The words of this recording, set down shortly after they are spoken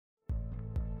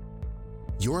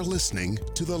You're listening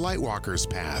to The Lightwalker's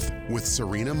Path with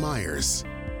Serena Myers,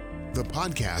 the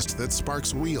podcast that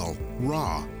sparks real,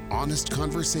 raw, honest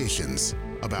conversations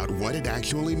about what it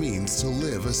actually means to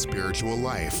live a spiritual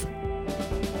life.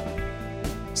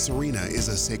 Serena is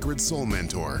a sacred soul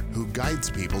mentor who guides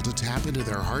people to tap into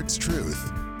their heart's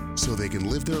truth so they can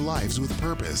live their lives with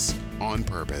purpose, on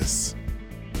purpose.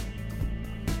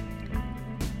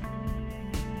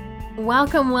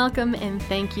 Welcome, and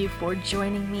thank you for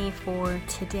joining me for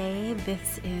today.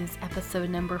 This is episode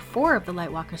number 4 of The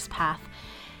Lightwalker's Path.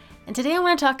 And today I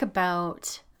want to talk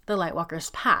about the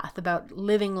Lightwalker's Path, about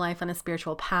living life on a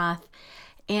spiritual path,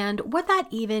 and what that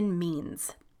even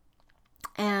means.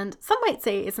 And some might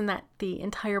say, isn't that the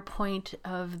entire point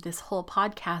of this whole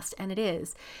podcast? And it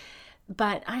is.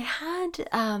 But I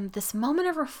had this moment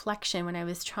of reflection when I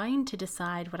was trying to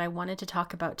decide what I wanted to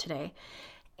talk about today.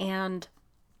 And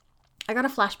I got a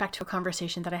flashback to a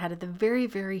conversation that I had at the very,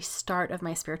 very start of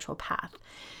my spiritual path.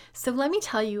 So let me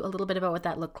tell you a little bit about what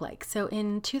that looked like. So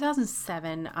in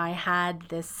 2007, I had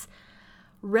this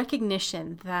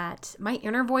recognition that my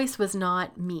inner voice was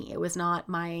not me. It was not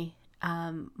my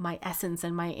essence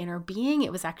and my inner being.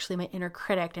 It was actually my inner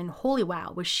critic. And holy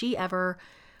wow, was she ever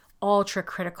ultra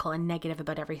critical and negative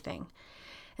about everything.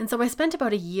 And so I spent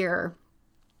about a year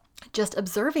just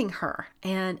observing her.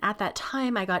 And at that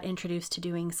time, I got introduced to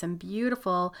doing some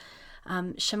beautiful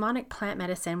shamanic plant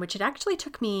medicine, which it actually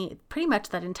took me pretty much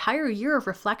that entire year of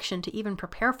reflection to even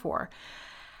prepare for.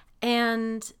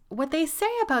 And what they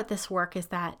say about this work is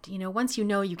that, once you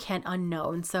know, you can't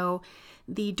unknow. And so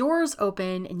the doors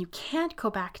open and you can't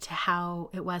go back to how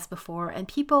it was before. And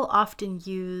people often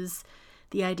use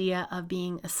the idea of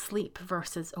being asleep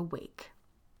versus awake.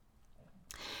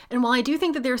 And while I do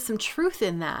think that there's some truth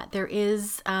in that, there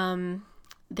is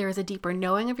a deeper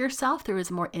knowing of yourself. There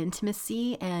is more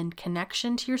intimacy and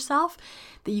connection to yourself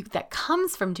that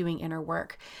comes from doing inner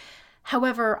work.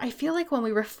 However, I feel like when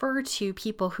we refer to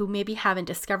people who maybe haven't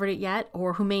discovered it yet,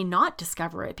 or who may not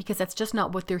discover it because that's just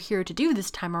not what they're here to do this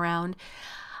time around,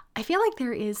 I feel like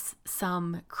there is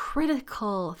some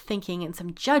critical thinking and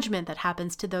some judgment that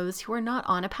happens to those who are not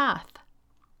on a path.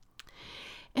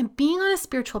 And being on a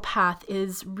spiritual path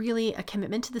is really a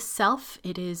commitment to the self.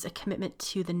 It is a commitment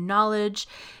to the knowledge.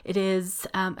 It is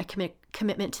a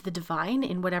commitment to the divine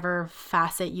in whatever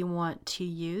facet you want to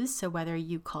use. So whether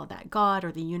you call that God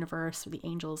or the universe or the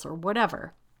angels or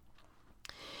whatever.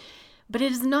 But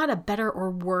it is not a better or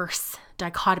worse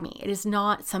dichotomy. It is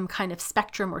not some kind of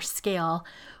spectrum or scale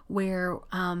where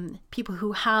people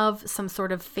who have some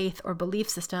sort of faith or belief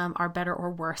system are better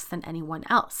or worse than anyone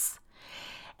else.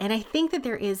 And I think that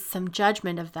there is some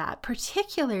judgment of that,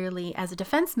 particularly as a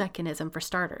defense mechanism for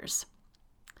starters.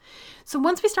 So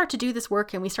once we start to do this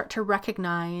work and we start to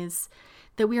recognize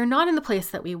that we are not in the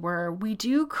place that we were, we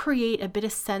do create a bit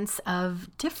of sense of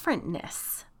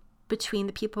differentness between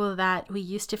the people that we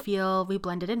used to feel we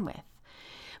blended in with.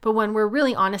 But when we're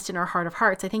really honest in our heart of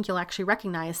hearts, I think you'll actually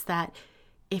recognize that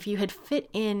if you had fit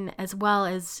in as well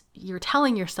as you're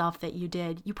telling yourself that you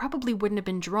did, you probably wouldn't have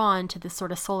been drawn to this sort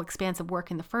of soul expansive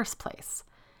work in the first place.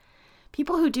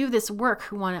 People who do this work,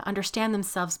 who want to understand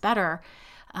themselves better,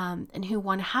 and who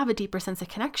want to have a deeper sense of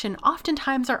connection,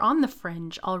 oftentimes are on the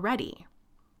fringe already.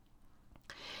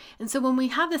 And so when we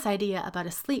have this idea about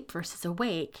asleep versus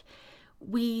awake,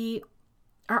 we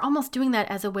are almost doing that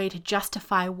as a way to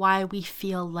justify why we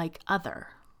feel like other.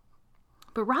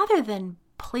 But rather than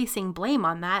placing blame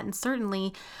on that, and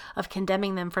certainly of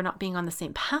condemning them for not being on the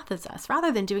same path as us,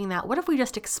 rather than doing that, what if we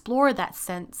just explore that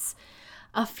sense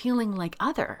of feeling like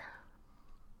other?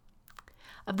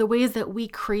 Of the ways that we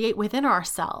create within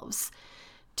ourselves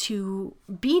to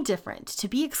be different, to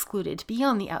be excluded, to be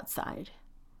on the outside.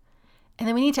 And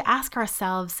then we need to ask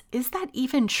ourselves, is that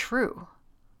even true?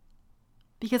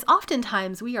 Because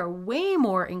oftentimes we are way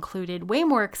more included, way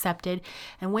more accepted,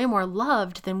 and way more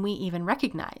loved than we even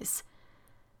recognize.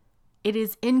 It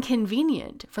is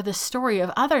inconvenient for the story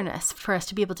of otherness for us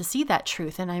to be able to see that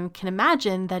truth. And I can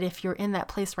imagine that if you're in that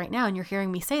place right now and you're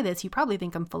hearing me say this, you probably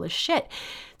think I'm full of shit.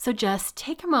 So just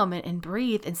take a moment and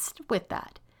breathe and sit with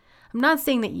that. I'm not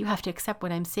saying that you have to accept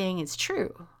what I'm saying is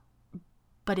true,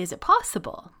 but is it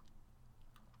possible?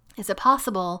 Is it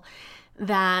possible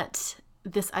that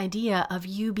this idea of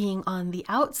you being on the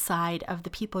outside of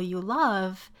the people you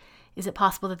love, is it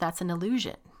possible that that's an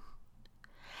illusion?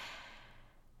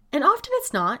 And often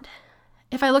it's not.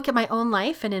 If I look at my own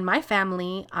life and in my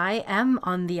family, I am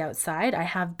on the outside. I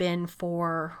have been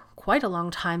for quite a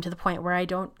long time, to the point where I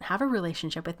don't have a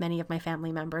relationship with many of my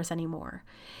family members anymore.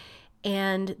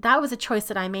 And that was a choice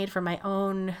that I made for my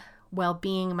own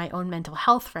well-being, my own mental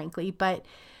health, frankly. But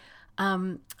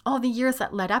all the years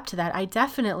that led up to that, I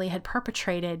definitely had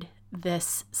perpetrated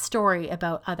this story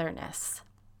about otherness.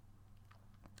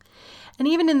 And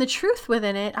even in the truth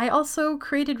within it, I also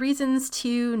created reasons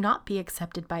to not be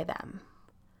accepted by them.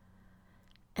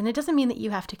 And it doesn't mean that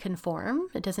you have to conform.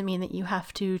 It doesn't mean that you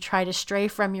have to try to stray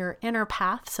from your inner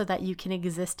path so that you can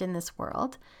exist in this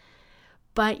world.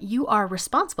 But you are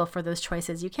responsible for those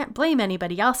choices. You can't blame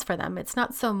anybody else for them. It's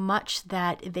not so much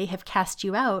that they have cast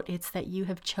you out. It's that you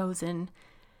have chosen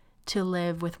to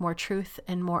live with more truth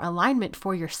and more alignment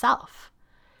for yourself.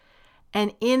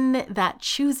 And in that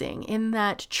choosing, in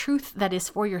that truth that is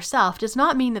for yourself, does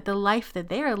not mean that the life that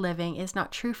they are living is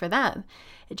not true for them.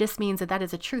 It just means that that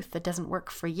is a truth that doesn't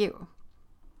work for you.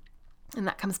 And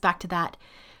that comes back to that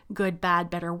good, bad,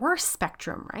 better, worse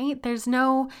spectrum, right? There's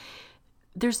no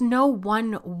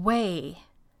one way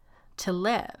to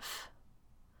live.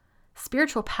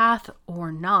 Spiritual path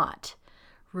or not,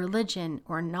 religion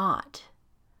or not,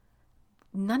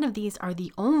 none of these are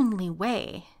the only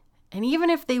way. And even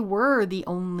if they were the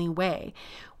only way,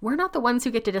 we're not the ones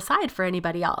who get to decide for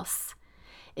anybody else.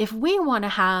 If we want to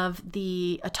have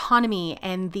the autonomy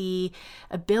and the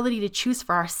ability to choose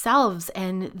for ourselves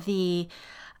and the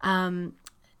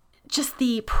just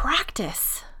the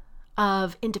practice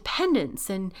of independence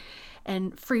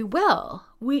and free will,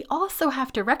 we also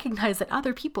have to recognize that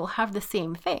other people have the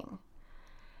same thing.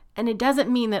 And it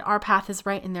doesn't mean that our path is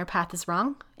right and their path is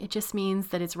wrong. It just means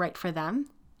that it's right for them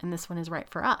and this one is right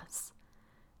for us.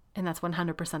 And that's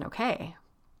 100% okay.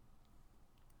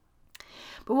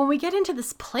 But when we get into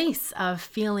this place of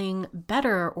feeling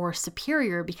better or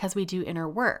superior because we do inner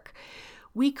work,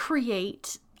 we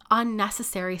create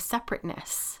unnecessary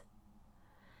separateness.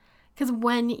 Because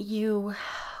when you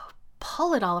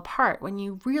pull it all apart, when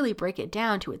you really break it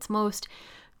down to its most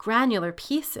granular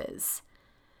pieces,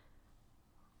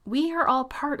 we are all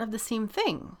part of the same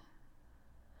thing.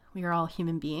 We are all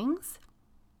human beings.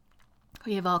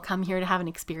 We have all come here to have an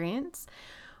experience.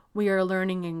 We are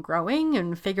learning and growing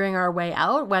and figuring our way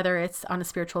out, whether it's on a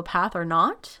spiritual path or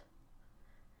not.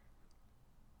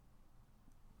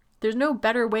 There's no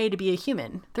better way to be a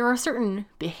human. There are certain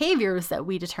behaviors that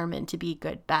we determine to be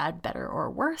good, bad, better, or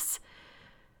worse.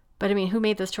 But I mean, who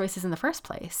made those choices in the first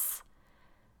place?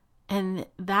 And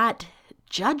that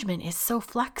judgment is so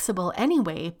flexible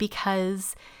anyway,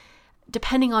 because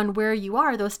depending on where you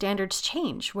are, those standards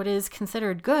change. What is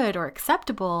considered good or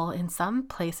acceptable in some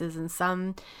places, in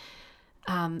some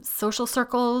social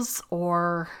circles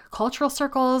or cultural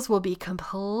circles, will be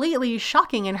completely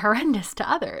shocking and horrendous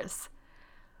to others.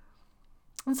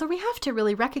 And so we have to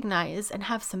really recognize and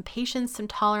have some patience, some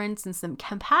tolerance, and some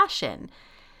compassion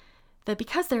that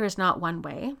because there is not one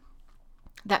way,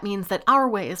 that means that our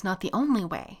way is not the only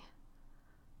way.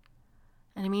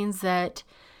 And it means that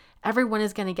everyone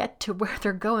is going to get to where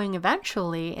they're going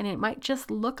eventually, and it might just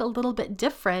look a little bit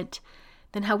different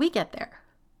than how we get there.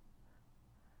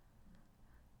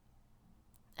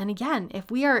 And again,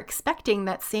 if we are expecting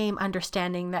that same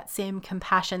understanding, that same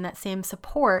compassion, that same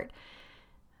support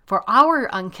for our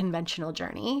unconventional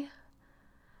journey,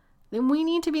 then we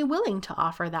need to be willing to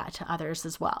offer that to others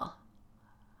as well.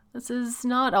 This is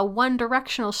not a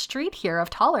one-directional street here of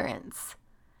tolerance.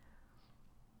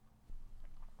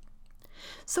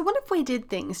 So what if we did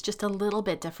things just a little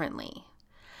bit differently?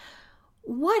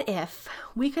 What if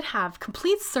we could have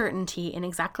complete certainty in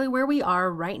exactly where we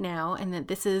are right now, and that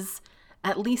this is,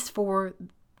 at least for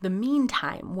the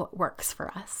meantime, what works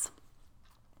for us?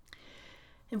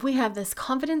 If we have this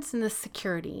confidence and this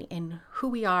security in who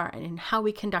we are and in how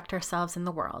we conduct ourselves in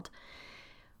the world,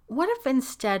 what if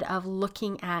instead of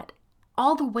looking at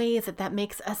all the ways that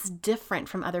makes us different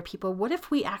from other people, what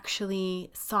if we actually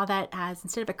saw that as,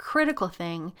 instead of a critical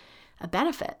thing, a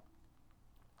benefit?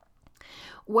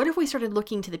 What if we started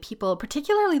looking to the people,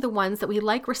 particularly the ones that we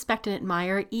like, respect, and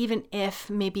admire, even if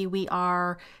maybe we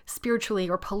are spiritually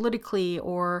or politically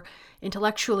or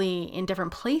intellectually in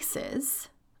different places,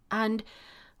 and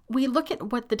we look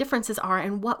at what the differences are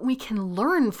and what we can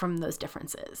learn from those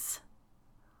differences?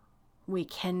 We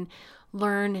can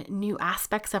learn new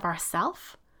aspects of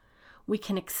ourselves. We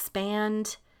can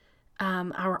expand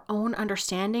our own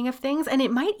understanding of things, and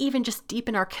it might even just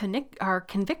deepen our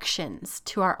convictions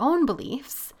to our own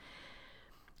beliefs.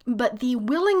 But the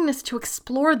willingness to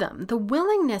explore them, the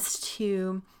willingness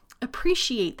to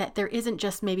appreciate that there isn't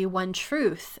just maybe one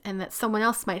truth and that someone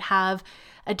else might have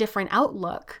a different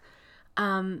outlook,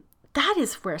 that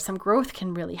is where some growth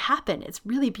can really happen. It's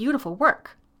really beautiful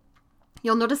work.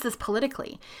 You'll notice this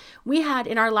politically. We had,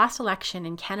 in our last election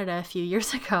in Canada a few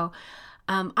years ago,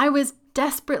 I was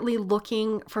desperately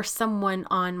looking for someone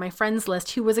on my friends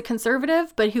list who was a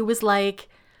conservative, but who was like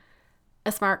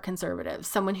a smart conservative,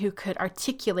 someone who could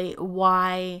articulate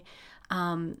why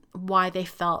they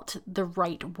felt the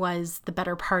right was the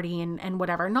better party and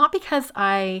whatever. Not because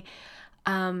I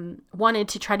wanted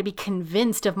to try to be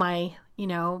convinced of my,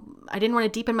 I didn't want to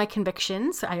deepen my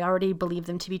convictions. I already believed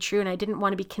them to be true, and I didn't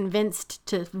want to be convinced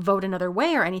to vote another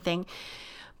way or anything.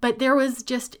 But there was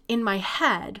just in my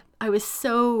head, I was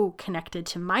so connected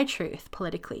to my truth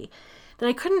politically that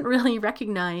I couldn't really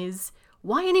recognize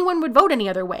why anyone would vote any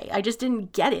other way. I just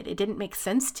didn't get it. It didn't make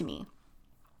sense to me.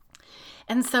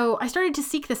 And so I started to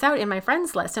seek this out in my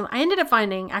friends list, and I ended up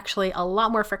finding actually a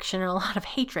lot more friction and a lot of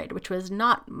hatred, which was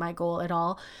not my goal at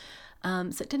all. So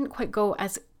it didn't quite go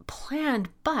as planned,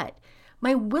 but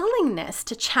my willingness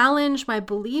to challenge my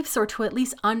beliefs or to at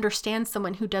least understand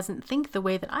someone who doesn't think the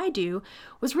way that I do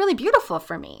was really beautiful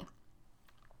for me.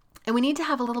 And we need to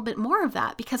have a little bit more of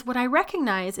that, because what I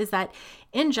recognize is that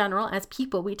in general, as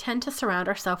people, we tend to surround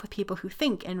ourselves with people who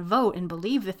think and vote and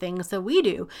believe the things that we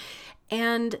do.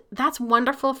 And that's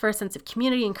wonderful for a sense of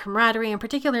community and camaraderie, and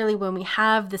particularly when we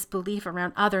have this belief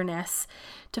around otherness,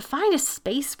 to find a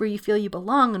space where you feel you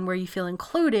belong and where you feel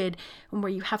included and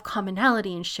where you have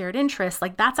commonality and shared interests.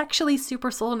 Like, that's actually super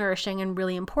soul nourishing and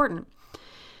really important.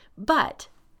 But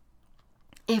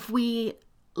if we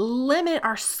limit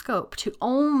our scope to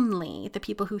only the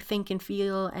people who think and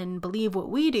feel and believe what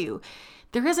we do,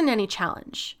 there isn't any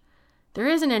challenge. There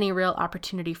isn't any real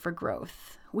opportunity for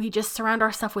growth. We just surround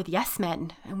ourselves with yes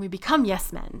men, and we become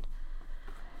yes men.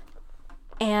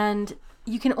 And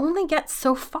you can only get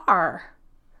so far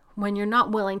when you're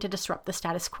not willing to disrupt the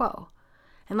status quo.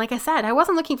 And like I said, I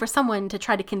wasn't looking for someone to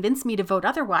try to convince me to vote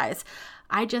otherwise.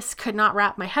 I just could not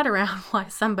wrap my head around why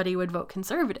somebody would vote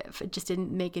conservative. It just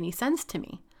didn't make any sense to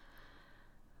me.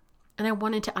 And I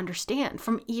wanted to understand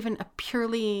from even a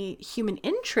purely human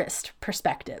interest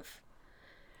perspective.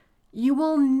 You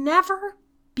will never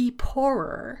be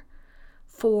poorer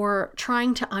for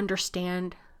trying to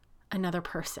understand another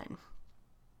person.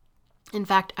 In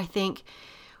fact, I think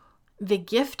the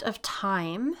gift of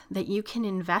time that you can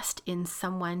invest in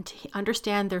someone to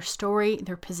understand their story,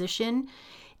 their position,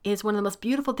 is one of the most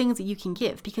beautiful things that you can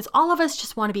give, because all of us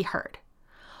just want to be heard.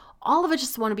 All of us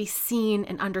just want to be seen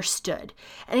and understood.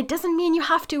 And it doesn't mean you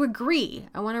have to agree.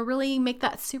 I want to really make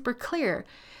that super clear.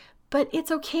 But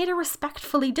it's okay to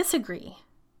respectfully disagree.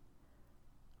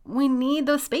 We need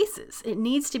those spaces. It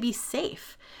needs to be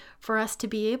safe for us to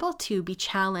be able to be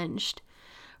challenged,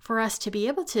 for us to be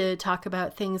able to talk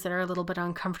about things that are a little bit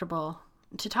uncomfortable,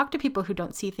 to talk to people who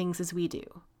don't see things as we do.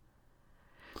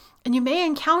 And you may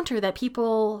encounter that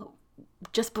people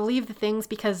just believe the things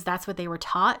because that's what they were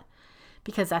taught,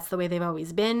 because that's the way they've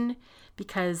always been,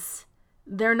 because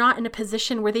they're not in a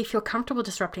position where they feel comfortable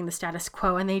disrupting the status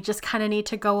quo, and they just kind of need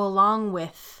to go along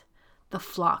with the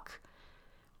flock.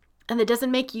 And that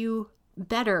doesn't make you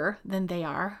better than they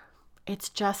are. It's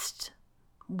just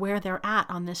where they're at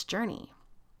on this journey.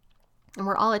 And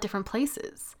we're all at different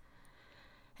places.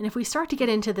 And if we start to get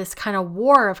into this kind of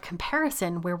war of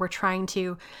comparison where we're trying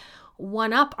to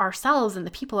one up ourselves and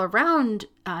the people around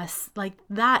us, like,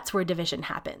 that's where division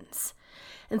happens.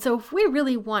 And so if we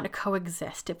really want to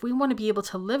coexist, if we want to be able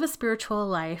to live a spiritual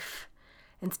life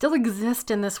and still exist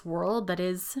in this world that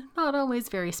is not always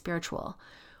very spiritual,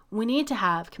 we need to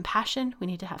have compassion, we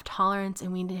need to have tolerance,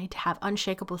 and we need to have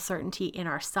unshakable certainty in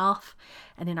ourself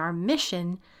and in our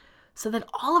mission, so that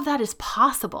all of that is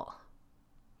possible.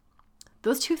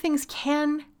 Those two things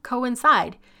can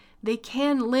coincide. They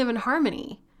can live in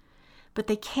harmony, but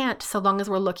they can't so long as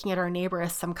we're looking at our neighbor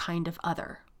as some kind of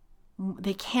other.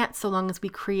 They can't so long as we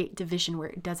create division where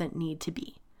it doesn't need to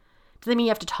be. Doesn't mean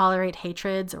you have to tolerate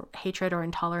hatred or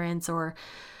intolerance or,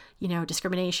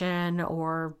 discrimination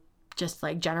or just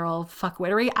like general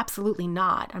fuckwittery. Absolutely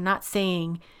not. I'm not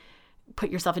saying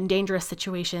put yourself in dangerous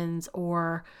situations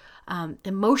or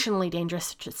emotionally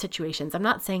dangerous situations. I'm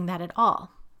not saying that at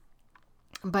all.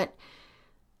 But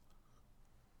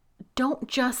don't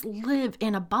just live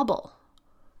in a bubble.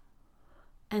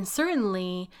 And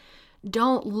certainly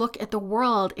don't look at the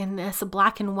world in this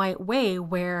black and white way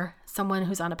where someone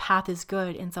who's on a path is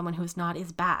good and someone who's not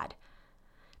is bad.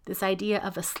 This idea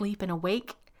of asleep and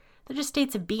awake, they're just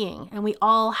states of being. And we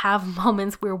all have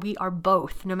moments where we are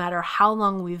both, no matter how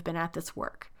long we've been at this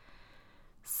work.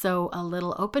 So a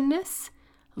little openness,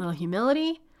 a little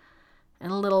humility,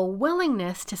 and a little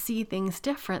willingness to see things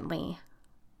differently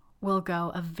will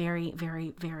go a very,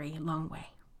 very, very long way.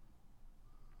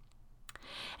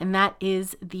 And that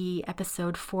is the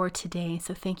episode for today.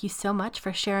 So thank you so much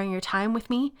for sharing your time with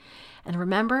me. And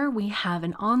remember, we have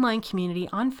an online community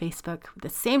on Facebook with the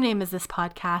same name as this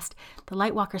podcast, The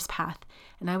Lightwalker's Path.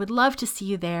 And I would love to see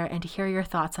you there and to hear your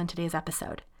thoughts on today's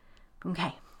episode.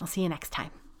 Okay, I'll see you next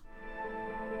time.